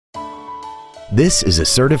This is a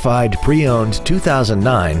certified pre-owned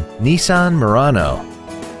 2009 Nissan Murano.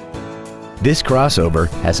 This crossover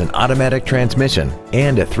has an automatic transmission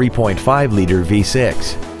and a 3.5-liter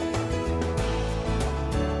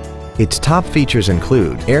V6. Its top features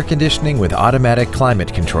include air conditioning with automatic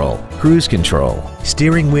climate control, cruise control,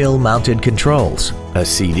 steering wheel mounted controls, a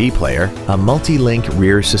CD player, a multi-link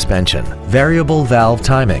rear suspension, variable valve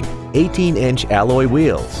timing, 18-inch alloy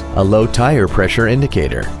wheels, a low tire pressure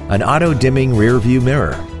indicator, an auto-dimming rear view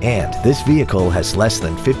mirror, and this vehicle has less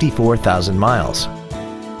than 54,000 miles.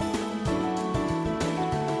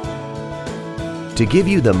 To give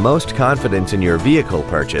you the most confidence in your vehicle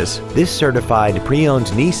purchase, this certified pre-owned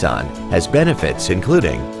Nissan has benefits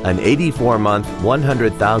including an 84-month,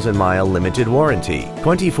 100,000-mile limited warranty,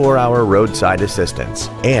 24-hour roadside assistance,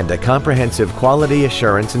 and a comprehensive quality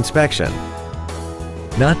assurance inspection.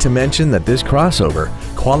 Not to mention that this crossover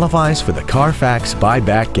qualifies for the Carfax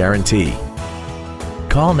buyback guarantee.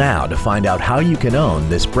 Call now to find out how you can own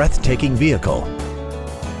this breathtaking vehicle.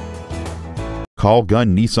 Call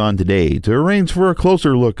Gunn Nissan today to arrange for a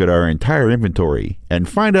closer look at our entire inventory and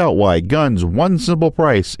find out why Gunn's one simple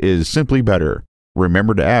price is simply better.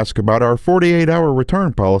 Remember to ask about our 48-hour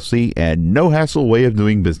return policy and no-hassle way of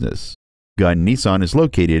doing business. Gunn Nissan is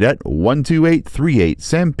located at 12838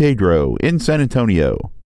 San Pedro in San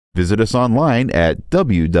Antonio. Visit us online at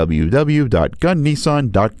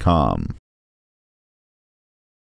www.gunnnissan.com.